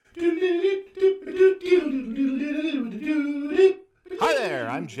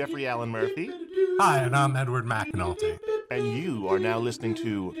Jeffrey Allen Murphy. Hi, and I'm Edward McAnulty. And you are now listening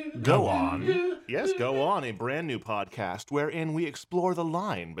to Go On. Yes, Go On, a brand new podcast wherein we explore the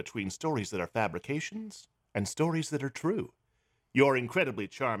line between stories that are fabrications and stories that are true. Your incredibly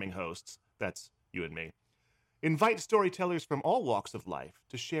charming hosts, that's you and me, invite storytellers from all walks of life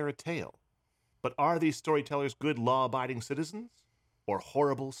to share a tale. But are these storytellers good law-abiding citizens? Or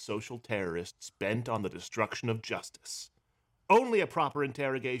horrible social terrorists bent on the destruction of justice? Only a proper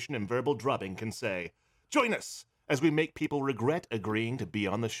interrogation and verbal drubbing can say, join us as we make people regret agreeing to be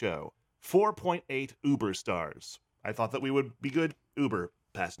on the show. 4.8 Uber stars. I thought that we would be good Uber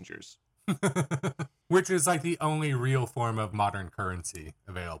passengers. Which is like the only real form of modern currency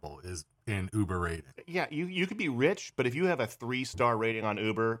available is in Uber rating. Yeah, you could be rich, but if you have a 3-star rating on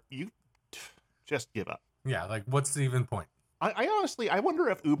Uber, you just give up. Yeah, like what's the even point? I honestly, I wonder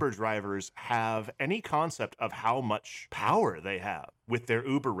if Uber drivers have any concept of how much power they have with their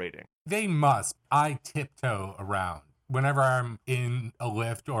Uber rating. They must. I tiptoe around. Whenever I'm in a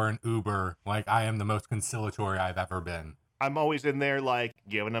Lyft or an Uber, like I am the most conciliatory I've ever been. I'm always in there, like,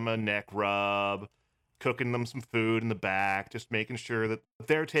 giving them a neck rub, cooking them some food in the back, just making sure that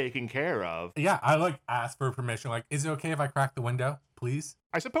they're taken care of. Yeah, I like ask for permission. Like, is it okay if I crack the window, please?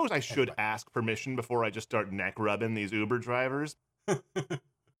 I suppose I should ask permission before I just start neck rubbing these Uber drivers.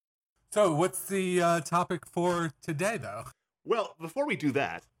 So what's the topic for today, though? Well, before we do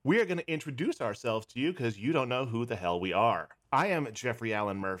that, we are going to introduce ourselves to you because you don't know who the hell we are. I am Jeffrey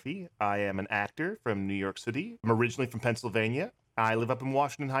Allen Murphy. I am an actor from New York City. I'm originally from Pennsylvania. I live up in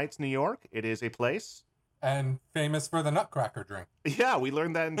Washington Heights, New York. It is a place. And famous for the Nutcracker drink. Yeah, we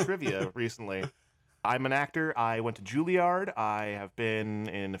learned that in trivia recently. I'm an actor. I went to Juilliard. I have been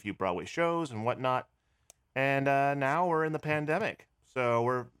in a few Broadway shows and whatnot. And now we're in the pandemic. So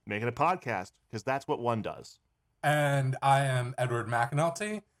we're making a podcast because that's what one does. And I am Edward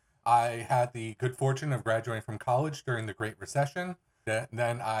McAnulty. I had the good fortune of graduating from college during the Great Recession.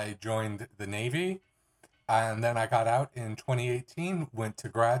 Then I joined the Navy. And then I got out in 2018, went to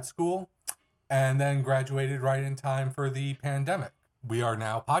grad school, and then graduated right in time for the pandemic. We are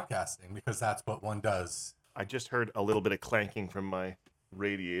now podcasting because that's what one does. I just heard a little bit of clanking from my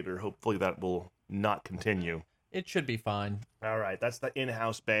radiator. Hopefully that will not continue. It should be fine. All right, that's the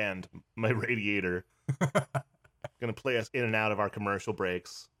in-house band, my radiator. Gonna play us in and out of our commercial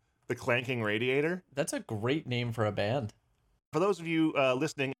breaks. The Clanking Radiator. That's a great name for a band. For those of you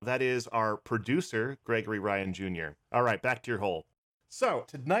listening, that is our producer, Gregory Ryan Jr. All right, back to your hole. So,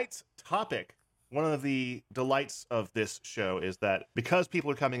 tonight's topic, one of the delights of this show is that because people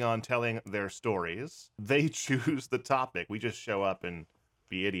are coming on telling their stories, they choose the topic. We just show up and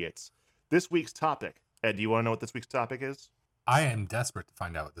be idiots. This week's topic. Ed, do you want to know what this week's topic is? I am desperate to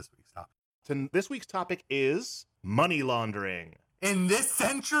find out what this week's topic is. So this week's topic is money laundering. In this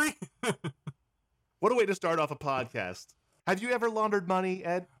century? What a way to start off a podcast. Have you ever laundered money,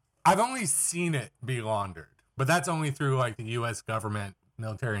 Ed? I've only seen it be laundered, but that's only through like the U.S. government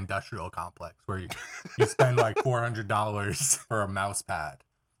military industrial complex where you spend like $400 for a mouse pad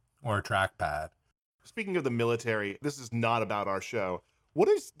or a trackpad. Speaking of the military, this is not about our show. What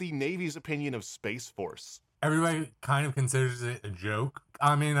is the Navy's opinion of Space Force? Everybody kind of considers it a joke.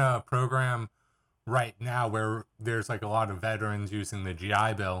 I'm in a program right now where there's like a lot of veterans using the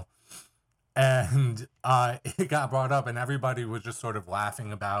GI Bill, and it got brought up and everybody was just sort of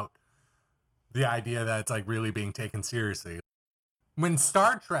laughing about the idea that it's like really being taken seriously. When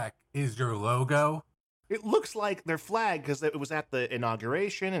Star Trek is your logo, it looks like their flag because it was at the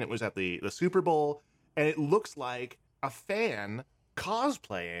inauguration and it was at the Super Bowl, and it looks like a fan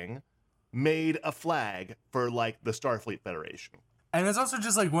cosplaying made a flag for like the Starfleet Federation. And it's also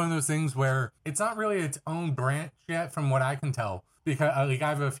just like one of those things where it's not really its own branch yet from what I can tell, because like I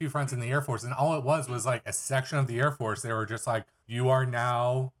have a few friends in the Air Force and all it was like a section of the Air Force. They were just like, you are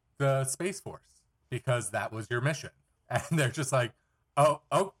now the Space Force because that was your mission. And they're just like,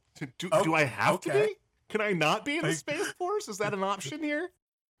 do I have to okay. be? Can I not be in the Space Force? Is that an option here?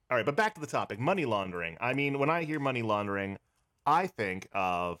 All right, but back to the topic, money laundering. I mean, when I hear money laundering, I think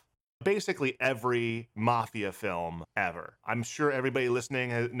of basically every mafia film ever. I'm sure everybody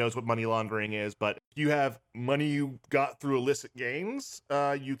listening knows what money laundering is, but you have money you got through illicit gains.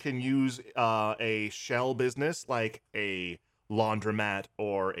 You can use a shell business like a laundromat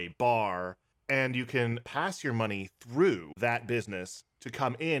or a bar, and you can pass your money through that business to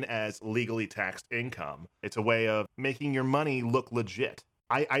come in as legally taxed income. It's a way of making your money look legit.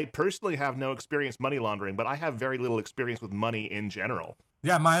 I personally have no experience money laundering, but I have very little experience with money in general.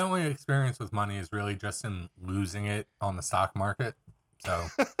 Yeah, my only experience with money is really just in losing it on the stock market. So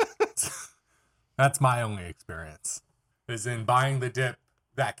that's my only experience, is in buying the dip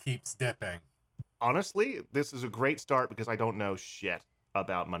that keeps dipping. Honestly, this is a great start because I don't know shit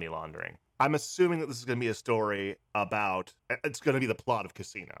about money laundering. I'm assuming that this is going to be a story about, it's going to be the plot of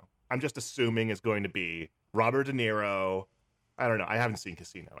Casino. I'm just assuming it's going to be Robert De Niro. I don't know. I haven't seen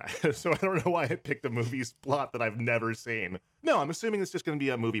Casino, so I don't know why I picked a movie's plot that I've never seen. No, I'm assuming it's just going to be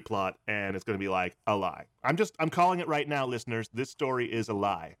a movie plot and it's going to be like a lie. I'm calling it right now, listeners. This story is a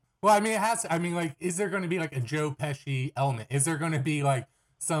lie. Well, I mean, like, is there going to be like a Joe Pesci element? Is there going to be like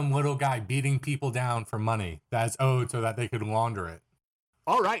some little guy beating people down for money that's owed so that they could launder it?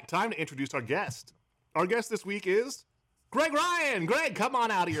 All right, time to introduce our guest. Our guest this week is Greg Ryan. Greg, come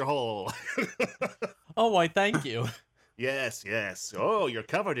on out of your hole. Oh, why, thank you. Yes. Oh, you're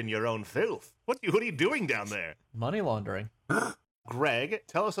covered in your own filth. What are you doing down there? Money laundering. Greg,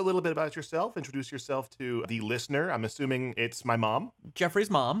 tell us a little bit about yourself. Introduce yourself to the listener. I'm assuming it's my mom. Jeffrey's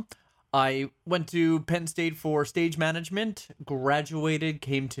mom. I went to Penn State for stage management, graduated,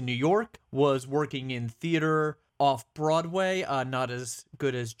 came to New York, was working in theater off-Broadway, not as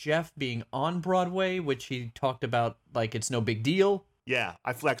good as Jeff being on Broadway, which he talked about like it's no big deal. Yeah,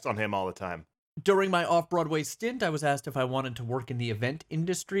 I flex on him all the time. During my off-Broadway stint, I was asked if I wanted to work in the event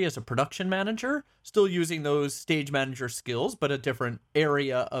industry as a production manager, still using those stage manager skills, but a different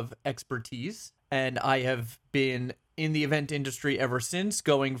area of expertise. And I have been in the event industry ever since,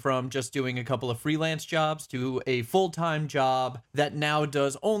 going from just doing a couple of freelance jobs to a full-time job that now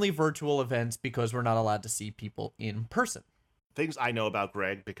does only virtual events because we're not allowed to see people in person. Things I know about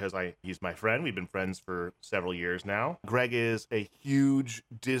Greg because he's my friend. We've been friends for several years now. Greg is a huge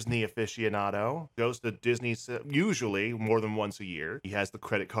Disney aficionado, goes to Disney usually more than once a year. He has the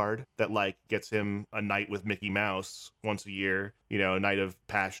credit card that like gets him a night with Mickey Mouse once a year, a night of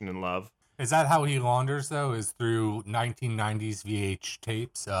passion and love. Is that how he launders, though, is through 1990s VH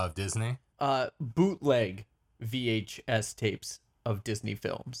tapes of Disney? Bootleg VHS tapes of Disney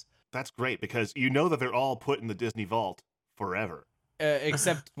films. That's great because you know that they're all put in the Disney vault forever.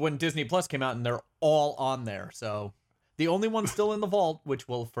 Except when Disney Plus came out and they're all on there. So the only one still in the vault, which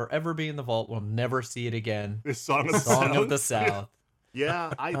will forever be in the vault, we'll never see it again. Is Song of the Song South. of the South.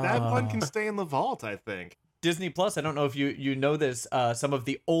 Yeah, that one can stay in the vault, I think. Disney Plus, I don't know if you know this, some of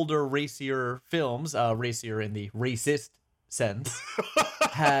the older racier films, racier in the racist sense,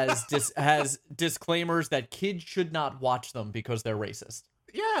 has disclaimers that kids should not watch them because they're racist.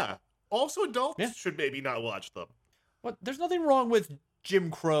 Yeah. Also adults should maybe not watch them. What? There's nothing wrong with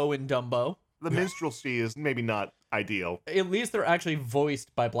Jim Crow and Dumbo. The minstrelsy is maybe not ideal. At least they're actually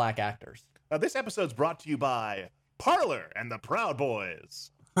voiced by black actors. This episode's brought to you by Parlor and the Proud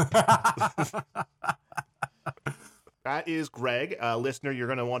Boys. That is Greg. Listener, you're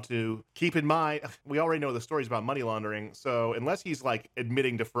going to want to keep in mind, we already know the stories about money laundering, so unless he's like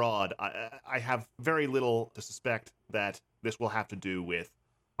admitting to fraud, I have very little to suspect that this will have to do with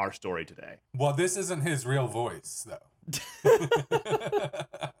our story today. Well, this isn't his real voice, though.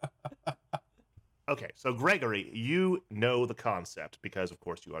 Okay, so Gregory, you know the concept because, of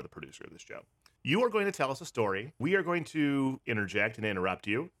course, you are the producer of this show. You are going to tell us a story. We are going to interject and interrupt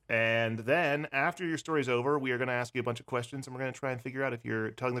you. And then after your story's over, we are going to ask you a bunch of questions and we're going to try and figure out if you're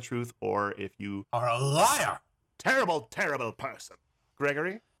telling the truth or if you are a liar. Terrible, terrible person.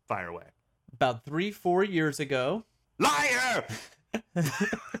 Gregory, fire away. About 3-4 years ago. Liar!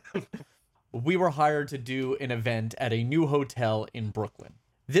 We were hired to do an event at a new hotel in Brooklyn.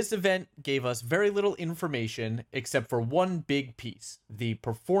 This event gave us very little information except for one big piece. The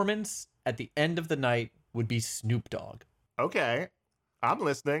performance at the end of the night would be Snoop Dogg. Okay, I'm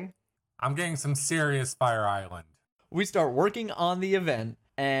listening. I'm getting some serious Fire Island. We start working on the event,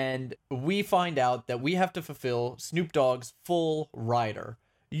 and we find out that we have to fulfill Snoop Dogg's full rider.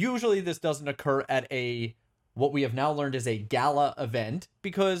 Usually this doesn't occur at what we have now learned is a gala event,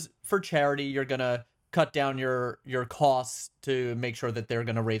 because for charity, you're going to cut down your costs to make sure that they're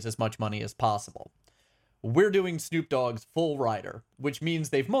going to raise as much money as possible. We're doing Snoop Dogg's full rider, which means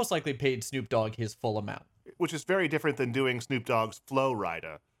they've most likely paid Snoop Dogg his full amount. Which is very different than doing Snoop Dogg's flow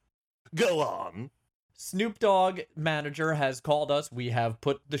rider. Go on. Snoop Dogg manager has called us. We have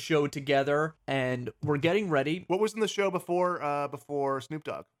put the show together, and we're getting ready. What was in the show before Snoop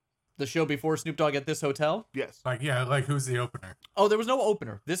Dogg? The show before Snoop Dogg at this hotel? Yes. Like who's the opener? Oh, there was no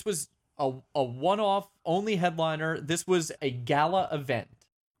opener. This was a one-off, only headliner. This was a gala event.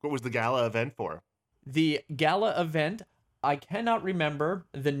 What was the gala event for? The gala event, I cannot remember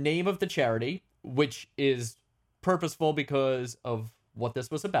the name of the charity, which is purposeful because of what this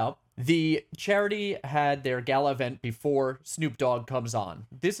was about. The charity had their gala event before Snoop Dogg comes on.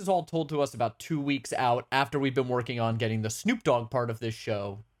 This is all told to us about 2 weeks out after we've been working on getting the Snoop Dogg part of this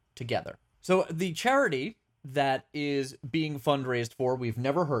show together. So the charity that is being fundraised for we've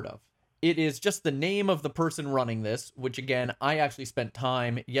never heard of. It is just the name of the person running this, which again, I actually spent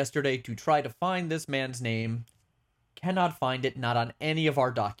time yesterday to try to find this man's name. Cannot find it, not on any of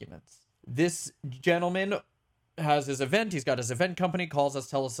our documents. This gentleman has his event. He's got his event company, calls us,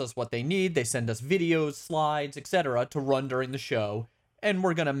 tells us what they need. They send us videos, slides, etc. to run during the show, and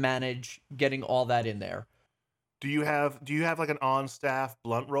we're going to manage getting all that in there. Do you have like an on-staff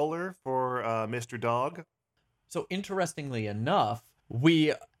blunt roller for Mr. Dog? So interestingly enough,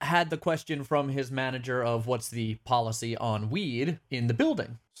 we had the question from his manager of what's the policy on weed in the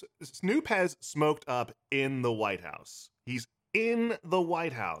building. Snoop has smoked up in the White House. He's in the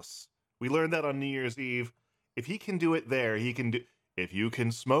White House. We learned that on New Year's Eve. If he can do it there, he can do... If you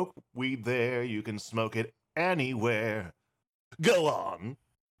can smoke weed there, you can smoke it anywhere. Go on.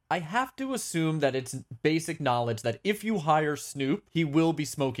 I have to assume that it's basic knowledge that if you hire Snoop, he will be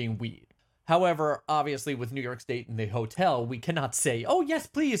smoking weed. However, obviously with New York State and the hotel, we cannot say, oh yes,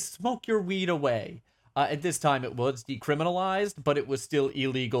 please smoke your weed away. At this time it was decriminalized, but it was still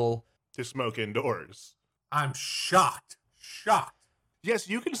illegal to smoke indoors. I'm shocked. Yes,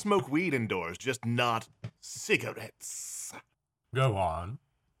 you can smoke weed indoors, just not cigarettes. Go on.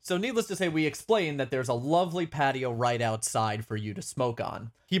 So needless to say, we explain that there's a lovely patio right outside for you to smoke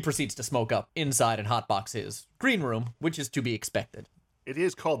on. He proceeds to smoke up inside and hotbox his green room, which is to be expected. It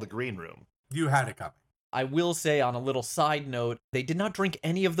is called the green room. You had it coming. I will say on a little side note, they did not drink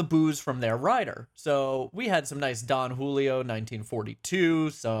any of the booze from their rider. So we had some nice Don Julio 1942,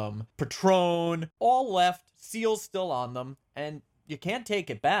 some Patron, all left, seals still on them, and you can't take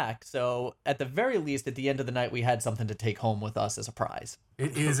it back. So at the very least, at the end of the night, we had something to take home with us as a prize.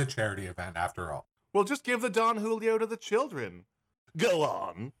 It is a charity event after all. Well, just give the Don Julio to the children. Go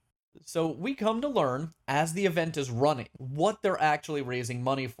on. So we come to learn, as the event is running, what they're actually raising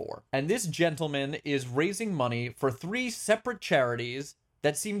money for. And this gentleman is raising money for 3 separate charities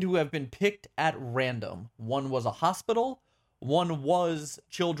that seem to have been picked at random. One was a hospital, one was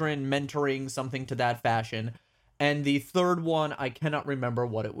children mentoring, something to that fashion, and the third one, I cannot remember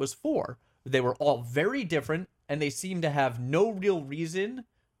what it was for. They were all very different, and they seem to have no real reason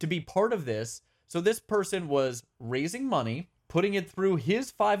to be part of this. So this person was raising money, putting it through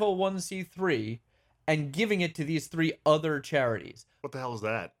his 501c3, and giving it to these 3 other charities. What the hell is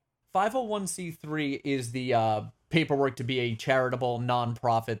that? 501c3 is the paperwork to be a charitable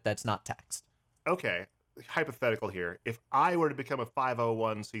nonprofit that's not taxed. Okay, hypothetical here. If I were to become a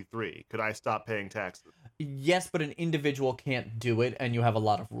 501c3, could I stop paying taxes? Yes, but an individual can't do it, and you have a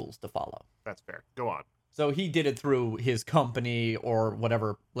lot of rules to follow. That's fair. Go on. So he did it through his company or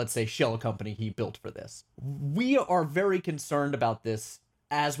whatever, let's say, shell company he built for this. We are very concerned about this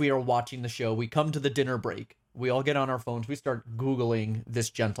as we are watching the show. We come to the dinner break. We all get on our phones. We start Googling this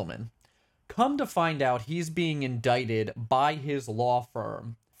gentleman. Come to find out he's being indicted by his law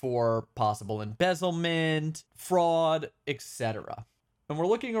firm for possible embezzlement, fraud, etc. And we're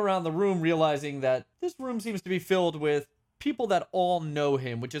looking around the room realizing that this room seems to be filled with people that all know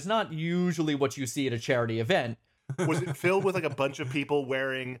him, which is not usually what you see at a charity event. Was it filled with like a bunch of people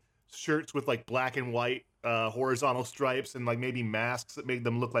wearing shirts with like black and white horizontal stripes and like maybe masks that made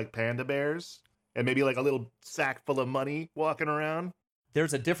them look like panda bears? And maybe like a little sack full of money walking around?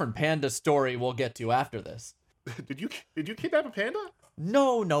 There's a different panda story we'll get to after this. Did you kidnap a panda?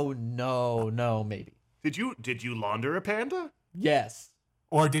 No, maybe. Did you launder a panda? Yes.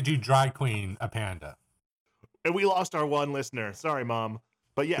 Or did you dry clean a panda? And we lost our one listener. Sorry, Mom.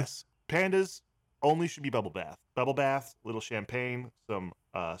 But yes, pandas only should be bubble bath. Bubble bath, little champagne, some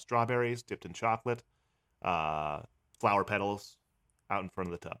strawberries dipped in chocolate, flower petals out in front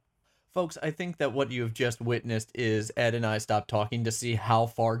of the tub. Folks, I think that what you have just witnessed is Ed and I stopped talking to see how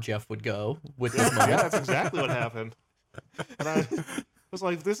far Jeff would go with this moment. Yeah, that's exactly what happened. And I was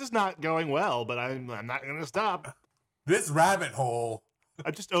like, this is not going well, but I'm not going to stop. This rabbit hole.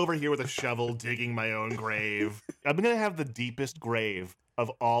 I'm just over here with a shovel digging my own grave. I'm going to have the deepest grave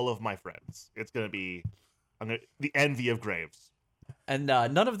of all of my friends. It's going to be the envy of graves. And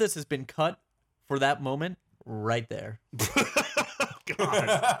none of this has been cut for that moment right there.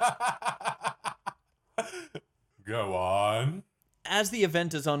 God. Go on. As the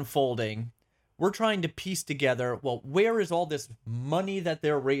event is unfolding, we're trying to piece together, well, where is all this money that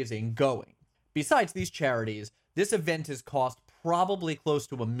they're raising going? Besides these charities, this event has cost probably close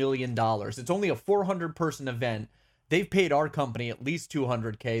to $1 million. It's only a 400-person event. They've paid our company at least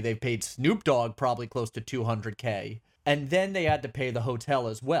 $200K. They've paid Snoop Dogg probably close to $200K. And then they had to pay the hotel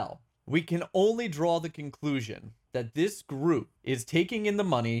as well. We can only draw the conclusion that this group is taking in the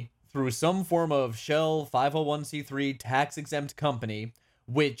money through some form of shell 501c3 tax-exempt company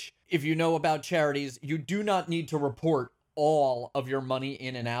which, if you know about charities, you do not need to report all of your money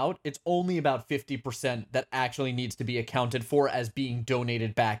in and out. It's only about 50% that actually needs to be accounted for as being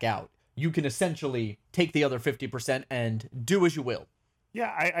donated back out. You can essentially take the other 50% and do as you will. Yeah,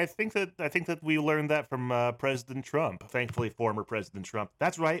 I think that we learned that from President Trump. Thankfully, former President Trump.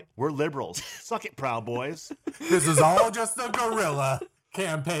 That's right, we're liberals. Suck it, Proud Boys. This is all just a guerrilla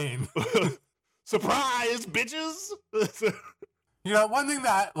campaign. Surprise, bitches! You know, one thing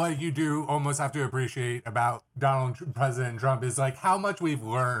that like you do almost have to appreciate about President Trump is like how much we've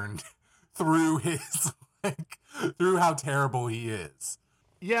learned through his through how terrible he is.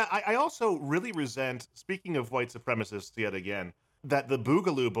 Yeah, I also really resent, speaking of white supremacists yet again, that the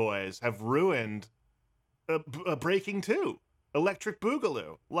Boogaloo Boys have ruined Breaking 2, Electric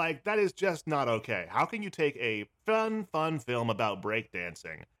Boogaloo. Like, that is just not okay. How can you take a fun film about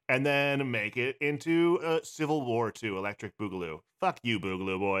breakdancing and then make it into Civil War 2, Electric Boogaloo? Fuck you,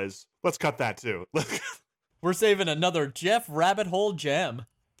 Boogaloo Boys. Let's cut that too. We're saving another Jeff Rabbit Hole gem.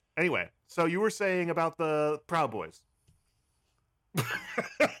 Anyway, so you were saying about the Proud Boys.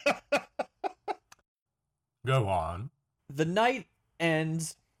 Go on. The night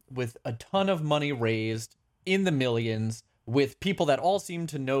ends with a ton of money raised in the millions, with people that all seem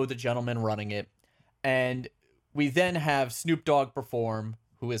to know the gentleman running it. And we then have Snoop Dogg perform,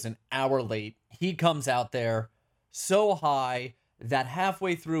 who is an hour late. He comes out there so high that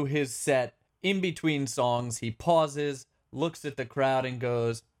halfway through his set, in between songs, he pauses, looks at the crowd and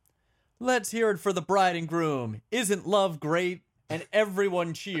goes, "Let's hear it for the bride and groom. Isn't love great?" And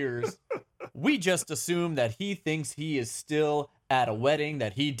everyone cheers. We just assume that he thinks he is still at a wedding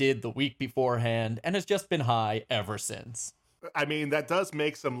that he did the week beforehand and has just been high ever since. I mean, that does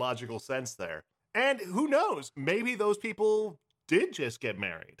make some logical sense there. And who knows? Maybe those people did just get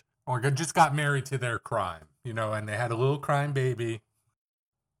married. Or just got married to their crime, you know, and they had a little crime baby.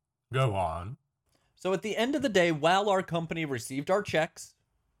 Go on. So at the end of the day, while our company received our checks,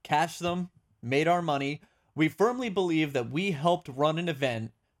 cashed them, made our money, we firmly believe that we helped run an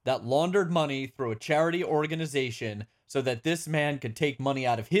event that laundered money through a charity organization so that this man could take money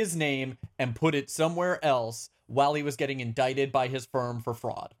out of his name and put it somewhere else while he was getting indicted by his firm for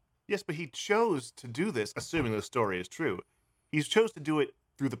fraud. Yes, but he chose to do this, assuming the story is true. He chose to do it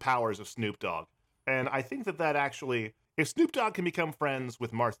through the powers of Snoop Dogg. And I think that actually, if Snoop Dogg can become friends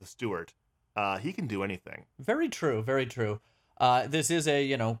with Martha Stewart, he can do anything. Very true, very true. This is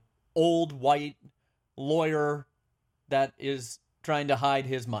a, old white lawyer that is trying to hide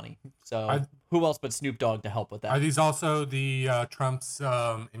his money. So who else but Snoop Dogg to help with that? Are these also the Trump's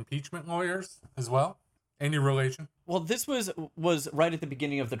impeachment lawyers as well? Any relation? Well, this was right at the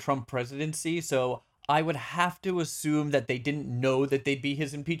beginning of the Trump presidency, so I would have to assume that they didn't know that they'd be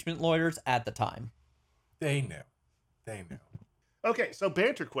his impeachment lawyers at the time. They knew. Okay, so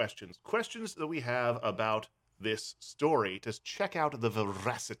banter questions. Questions that we have about this story to check out the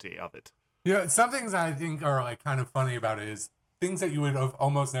veracity of it. Yeah, some things I think are like kind of funny about it is things that you would have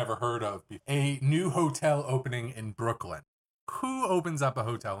almost never heard of. A new hotel opening in Brooklyn. Who opens up a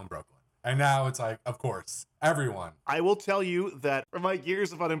hotel in Brooklyn? And now it's like, of course, everyone. I will tell you that for my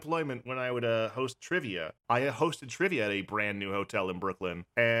years of unemployment, when I would host trivia, I hosted trivia at a brand new hotel in Brooklyn,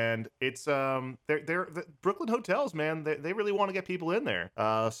 and it's they're the Brooklyn hotels, man. They really want to get people in there,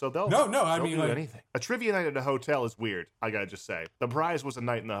 so they'll I mean, do like, anything. A trivia night at a hotel is weird. I gotta just say, the prize was a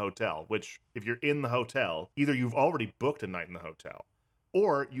night in the hotel. Which, if you're in the hotel, either you've already booked a night in the hotel,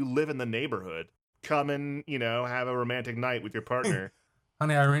 or you live in the neighborhood. Come and have a romantic night with your partner.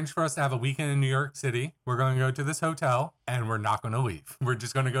 Honey, I arranged for us to have a weekend in New York City. We're going to go to this hotel, and we're not going to leave. We're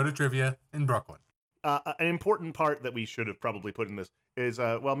just going to go to trivia in Brooklyn. An important part that we should have probably put in this is,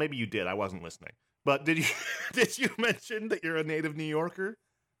 well, maybe you did. I wasn't listening. But did you mention that you're a native New Yorker?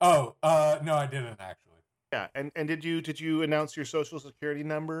 Oh, no, I didn't actually. Yeah, and did you announce your social security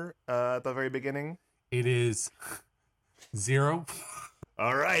number at the very beginning? It is 0.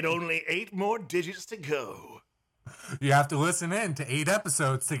 All right, only 8 more digits to go. You have to listen in to 8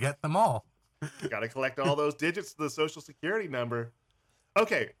 episodes to get them all. Got to collect all those digits to the social security number.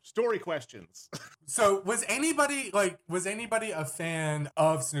 Okay, story questions. So was anybody a fan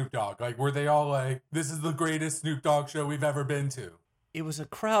of Snoop Dogg? Like, were they all like, this is the greatest Snoop Dogg show we've ever been to? It was a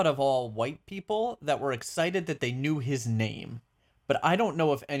crowd of all white people that were excited that they knew his name. But I don't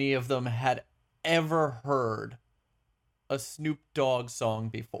know if any of them had ever heard a Snoop Dogg song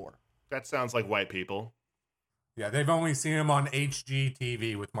before. That sounds like white people. Yeah, they've only seen him on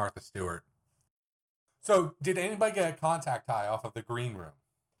HGTV with Martha Stewart. So, did anybody get a contact high off of the green room?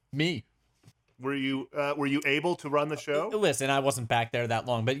 Me. Were you able to run the show? Listen, I wasn't back there that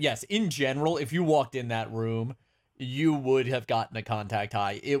long, but yes, in general, if you walked in that room, you would have gotten a contact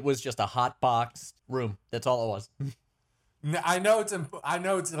high. It was just a hot box room. That's all it was. I know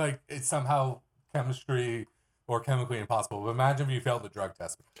it's like it's somehow chemistry or chemically impossible. But imagine if you failed the drug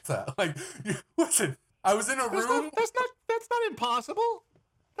test. So, like, listen, I was in a room. That's not impossible.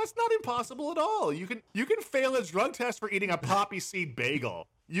 That's not impossible at all. You can fail a drug test for eating a poppy seed bagel.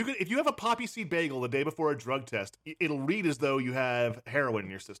 If you have a poppy seed bagel the day before a drug test, it'll read as though you have heroin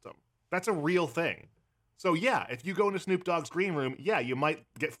in your system. That's a real thing. So yeah, if you go into Snoop Dogg's green room, yeah, you might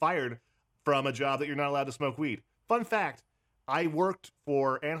get fired from a job that you're not allowed to smoke weed. Fun fact, I worked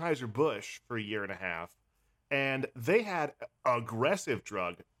for Anheuser-Busch for a year and a half, and they had aggressive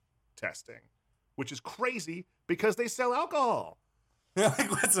drug testing, which is crazy because they sell alcohol.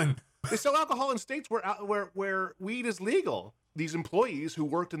 Like, listen, They sell alcohol in states where weed is legal. These employees who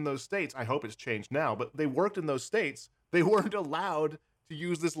worked in those states, I hope it's changed now, but they worked in those states, they weren't allowed to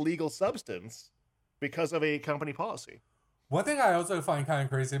use this legal substance because of a company policy. one thing I also find kind of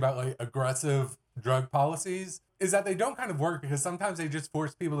crazy about like aggressive drug policies is that they don't kind of work because sometimes they just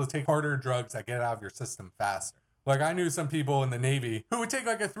force people to take harder drugs that get out of your system faster. Like I knew some people in the Navy who would take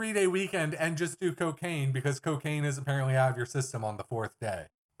like a 3-day weekend and just do cocaine because cocaine is apparently out of your system on the 4th day.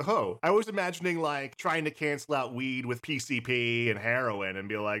 Oh, I was imagining like trying to cancel out weed with PCP and heroin and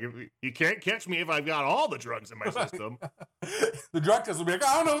be like, you can't catch me if I've got all the drugs in my system. The drug test will be like,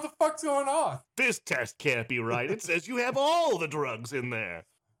 I don't know what the fuck's going on. This test can't be right. It says you have all the drugs in there.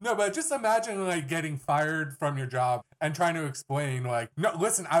 No, but just imagine like getting fired from your job and trying to explain like, no,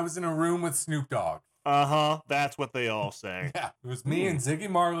 listen, I was in a room with Snoop Dogg. Uh-huh. That's what they all say. Yeah, it was me and Ziggy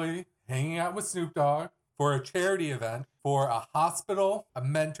Marley hanging out with Snoop Dogg for a charity event, for a hospital, a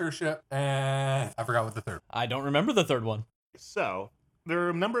mentorship, and I forgot what the third. I don't remember the third one. So, there are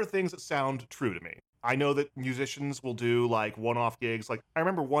a number of things that sound true to me. I know that musicians will do like one-off gigs. Like, I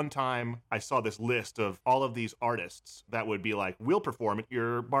remember one time I saw this list of all of these artists that would be like, we'll perform at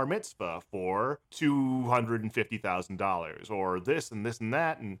your bar mitzvah for $250,000 or this and this and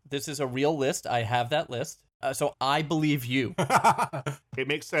that. And This is a real list. I have that list. So I believe you. it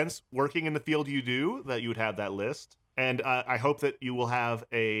makes sense working in the field you do that you would have that list. And I hope that you will have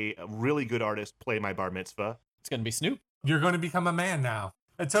a really good artist play my bar mitzvah. It's going to be Snoop. You're going to become a man now.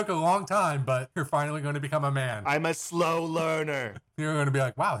 It took a long time, but you're finally going to become a man. I'm a slow learner. You're going to be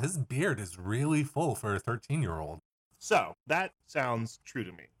like, wow, his beard is really full for a 13-year-old. So that sounds true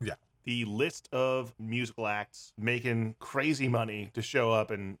to me. Yeah. The list of musical acts making crazy money to show up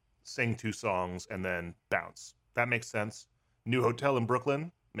and sing 2 songs and then bounce. That makes sense. New hotel in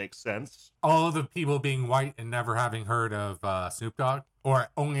Brooklyn makes sense. All of the people being white and never having heard of Snoop Dogg, or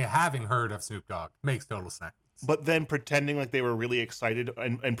only having heard of Snoop Dogg, makes total sense. But then pretending like they were really excited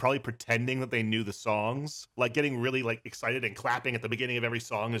and probably pretending that they knew the songs, like getting really like excited and clapping at the beginning of every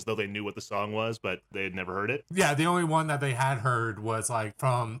song as though they knew what the song was, but they had never heard it. Yeah, the only one that they had heard was like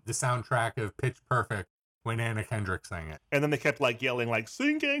from the soundtrack of Pitch Perfect when Anna Kendrick sang it. And then they kept like yelling like,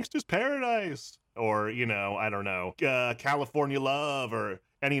 sing Gangsta's Paradise, or, you know, I don't know, California Love, or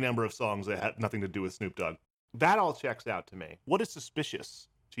any number of songs that had nothing to do with Snoop Dogg. That all checks out to me. What is suspicious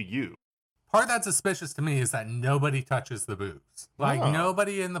to you? Part that's suspicious to me is that nobody touches the booze. Like, Oh.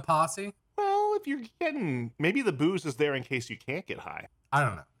 nobody in the posse. Well, if you're getting, maybe the booze is there in case you can't get high. I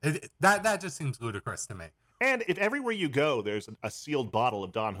don't know. That just seems ludicrous to me. And if everywhere you go, there's a sealed bottle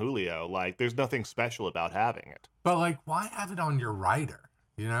of Don Julio, like, there's nothing special about having it. But, like, why have it on your rider,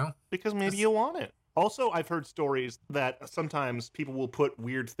 you know? Because maybe you want it. Also, I've heard stories that sometimes people will put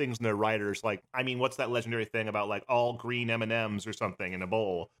weird things in their riders. Like, I mean, what's that legendary thing about, like, all green M&Ms or something in a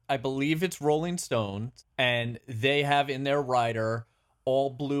bowl? I believe it's Rolling Stones, and they have in their rider all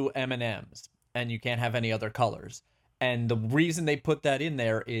blue M&Ms, and you can't have any other colors. And the reason they put that in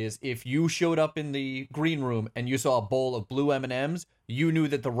there is if you showed up in the green room and you saw a bowl of blue M&Ms, you knew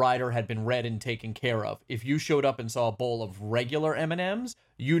that the rider had been read and taken care of. If you showed up and saw a bowl of regular M&Ms,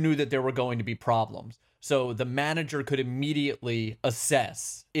 you knew that there were going to be problems. So the manager could immediately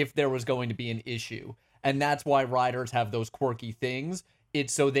assess if there was going to be an issue. And that's why riders have those quirky things.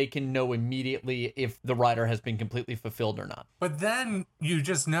 It's so they can know immediately if the rider has been completely fulfilled or not. But then you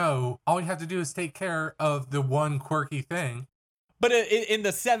just know all you have to do is take care of the one quirky thing. But in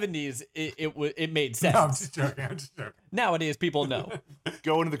the 70s, it made sense. No, I'm just joking. Nowadays, people know.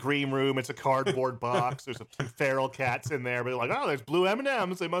 Go into the green room, it's a cardboard box, there's some feral cats in there, but they're like, oh, there's blue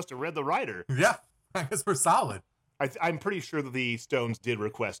M&Ms, they must have read the rider. Yeah, I guess we're solid. I'm pretty sure that the Stones did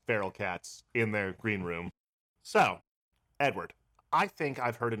request feral cats in their green room. So, Edward, I think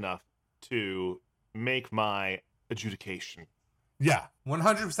I've heard enough to make my adjudication. Yeah,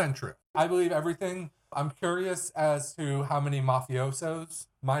 100% true. I believe everything. I'm curious as to how many mafiosos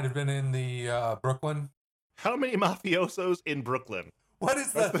might have been in the Brooklyn How many mafiosos in Brooklyn? What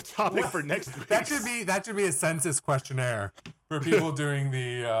is That's the topic for next week. That should be a census questionnaire for people doing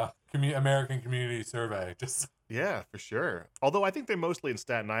the American Community Survey. Yeah, for sure. Although I think they're mostly in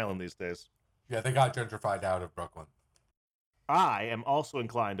Staten Island these days. Yeah, they got gentrified out of Brooklyn. I am also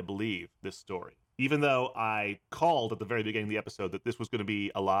inclined to believe this story, even though I called at the very beginning of the episode that this was going to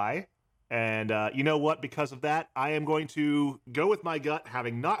be a lie. And you know what? Because of that, I am going to go with my gut,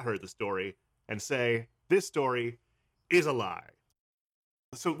 having not heard the story, and say this story is a lie.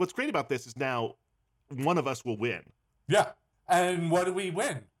 So what's great about this is now one of us will win. Yeah. And what do we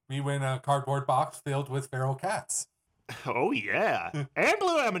win? We win a cardboard box filled with feral cats. Oh, yeah. And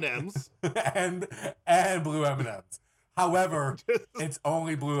blue M&Ms. and blue M&Ms. However, it's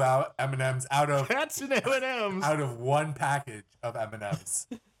only blue M&Ms out of Cats and M&Ms. out of one package of M&Ms.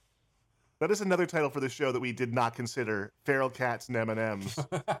 That is another title for the show that we did not consider. Feral Cats and M&Ms.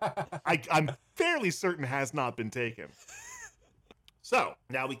 I'm fairly certain has not been taken. So,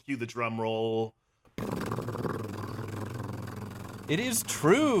 now we cue the drum roll. It is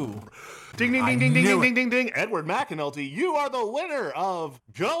true. Ding, ding, ding, ding, ding, ding, ding, ding, ding. Edward McAnulty, you are the winner of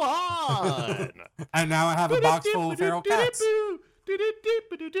Go On. And now I have a box full of feral cats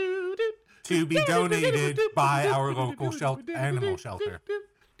to be donated by our local animal shelter.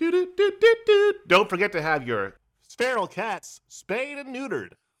 Don't forget to have your feral cats spayed and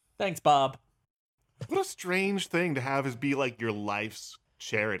neutered. Thanks, Bob. What a strange thing to have as be like your life's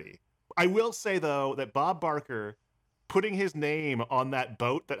charity. I will say, though, that Bob Barker putting his name on that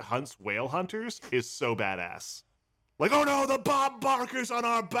boat that hunts whale hunters is so badass. Like, oh no, the Bob Barker's on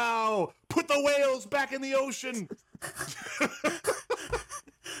our bow! Put the whales back in the ocean!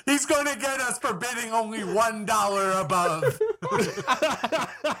 He's going to get us for bidding only $1 above.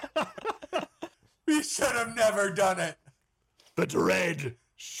 We should have never done it. The dread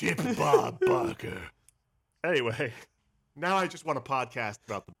ship Bob Barker. Anyway, now I just want a podcast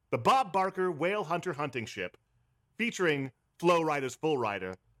about the Bob Barker Whale Hunter hunting ship, featuring Flo Rida's Full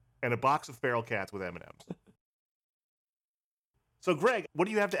Rider and a box of feral cats with M&Ms. So, Greg, what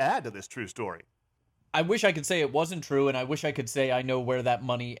do you have to add to this true story? I wish I could say it wasn't true, and I wish I could say I know where that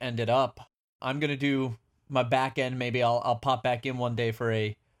money ended up. I'm going to do my back end. Maybe I'll pop back in one day for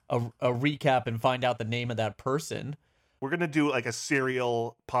a recap and find out the name of that person. We're going to do like a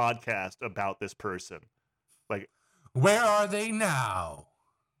serial podcast about this person. Like, where are they now?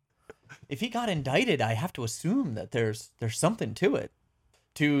 If he got indicted, I have to assume that there's something to it.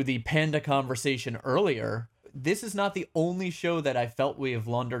 To the panda conversation earlier, this is not the only show that I felt we have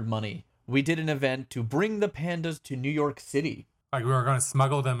laundered money. We did an event to bring the pandas to New York City. Like we were going to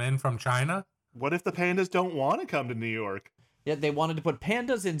smuggle them in from China? What if the pandas don't want to come to New York? Yeah, they wanted to put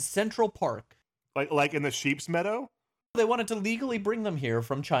pandas in Central Park. Like in the sheep's meadow? They wanted to legally bring them here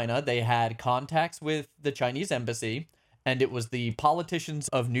from China. They had contacts with the Chinese embassy, and it was the politicians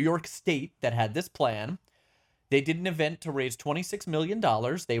of New York State that had this plan. They did an event to raise $26 million.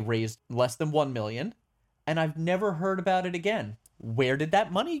 They raised less than $1 million, and I've never heard about it again. Where did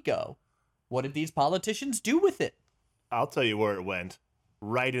that money go? What did these politicians do with it? I'll tell you where it went.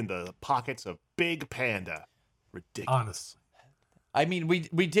 Right in the pockets of Big Panda. Ridiculous. Honestly. I mean,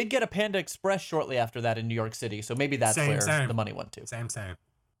 we did get a Panda Express shortly after that in New York City, so maybe that's where the money went to. Same.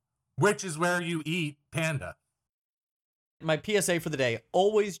 Which is where you eat panda. My PSA for the day,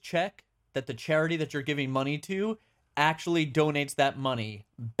 always check that the charity that you're giving money to actually donates that money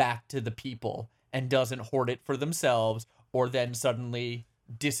back to the people and doesn't hoard it for themselves or then suddenly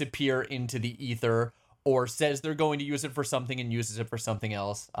disappear into the ether or says they're going to use it for something and uses it for something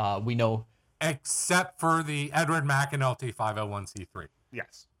else. We know. Except for the Edward McAnulty 501c3.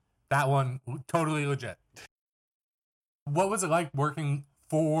 Yes. That one, totally legit. What was it like working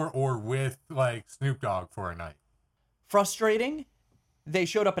for or with, like, Snoop Dogg for a night? Frustrating. They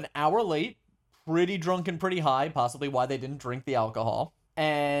showed up an hour late, pretty drunk and pretty high, possibly why they didn't drink the alcohol,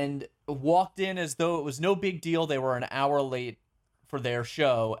 and walked in as though it was no big deal. They were an hour late for their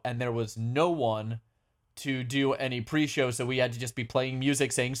show, and there was no one to do any pre-show, so we had to just be playing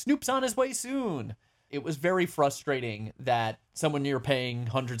music saying, Snoop's on his way soon. It was very frustrating that someone you're paying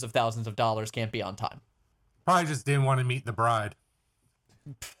hundreds of thousands of dollars can't be on time. Probably just didn't want to meet the bride.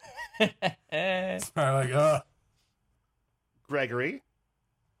 It's probably like, Gregory,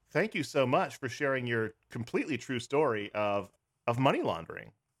 thank you so much for sharing your completely true story of money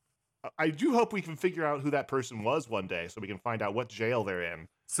laundering. I do hope we can figure out who that person was one day so we can find out what jail they're in.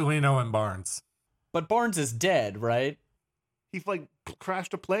 Celino and Barnes. But Barnes is dead, right? He,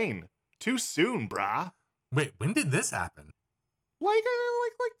 crashed a plane. Too soon, brah. Wait, when did this happen? Like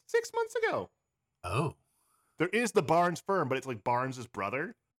 6 months ago. Oh. There is the Barnes firm, but it's like Barnes'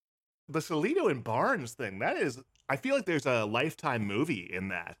 brother. the Celino and Barnes thing, that is, I feel like there's a Lifetime movie in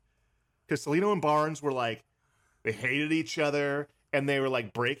that. Because Celino and Barnes were like, they hated each other, and they were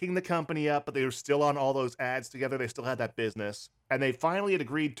like breaking the company up, but they were still on all those ads together. They still had that business. And they finally had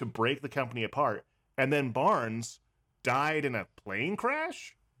agreed to break the company apart. And then Barnes died in a plane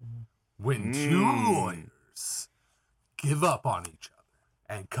crash? When two lawyers give up on each other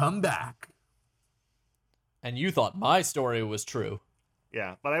and come back. And you thought my story was true.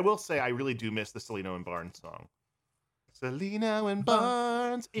 Yeah, but I will say I really do miss the Celino and Barnes song. Celino and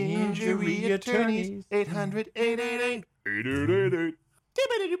Barnes, injury attorneys, 800-888-8888.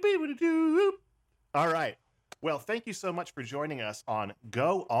 All right. Well, thank you so much for joining us on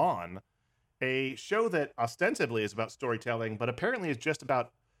Go On, a show that ostensibly is about storytelling, but apparently is just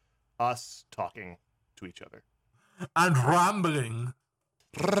about us talking to each other. And rambling.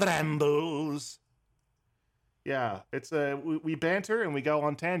 Rambles. Yeah, it's we banter and we go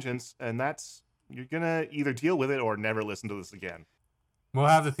on tangents, and that's, you're gonna either deal with it or never listen to this again. We'll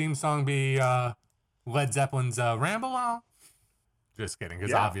have the theme song be Led Zeppelin's Ramble On. Just kidding,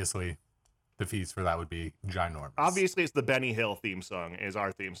 because obviously the fees for that would be ginormous. Obviously, it's the Benny Hill theme song is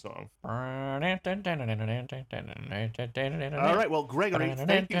our theme song. All right, well, Gregory,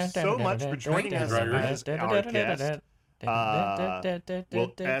 thank you so much for joining us as our guest.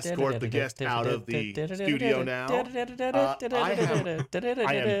 We'll escort the guest out of the studio now. I am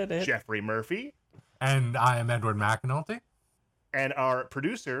Jeffrey Murphy. And I am Edward McAnulty. And our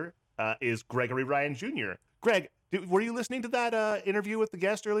producer is Gregory Ryan Jr. Greg, were you listening to that interview with the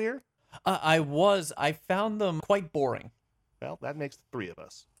guest earlier? I was. I found them quite boring. Well, that makes the three of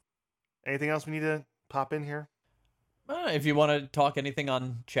us. Anything else we need to pop in here? If you want to talk anything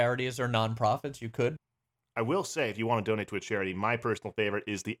on charities or nonprofits, you could. I will say, if you want to donate to a charity, my personal favorite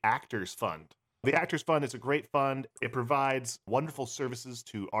is the Actors Fund. The Actors Fund is a great fund. It provides wonderful services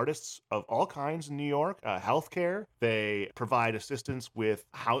to artists of all kinds in New York, healthcare. They provide assistance with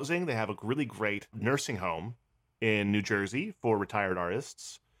housing. They have a really great nursing home in New Jersey for retired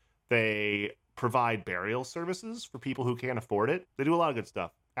artists. They provide burial services for people who can't afford it. They do a lot of good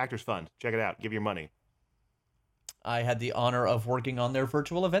stuff. Actors Fund. Check it out. Give your money. I had the honor of working on their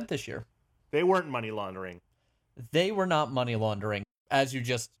virtual event this year. They weren't money laundering. They were not money laundering. As you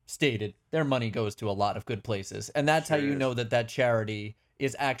just stated, their money goes to a lot of good places. And that's how you know that that charity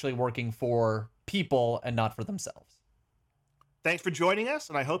is actually working for people and not for themselves. Thanks for joining us,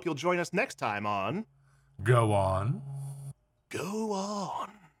 and I hope you'll join us next time on Go On. Go On.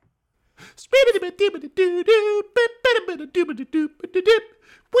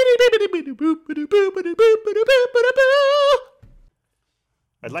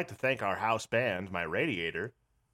 I'd like to thank our house band, My Radiator,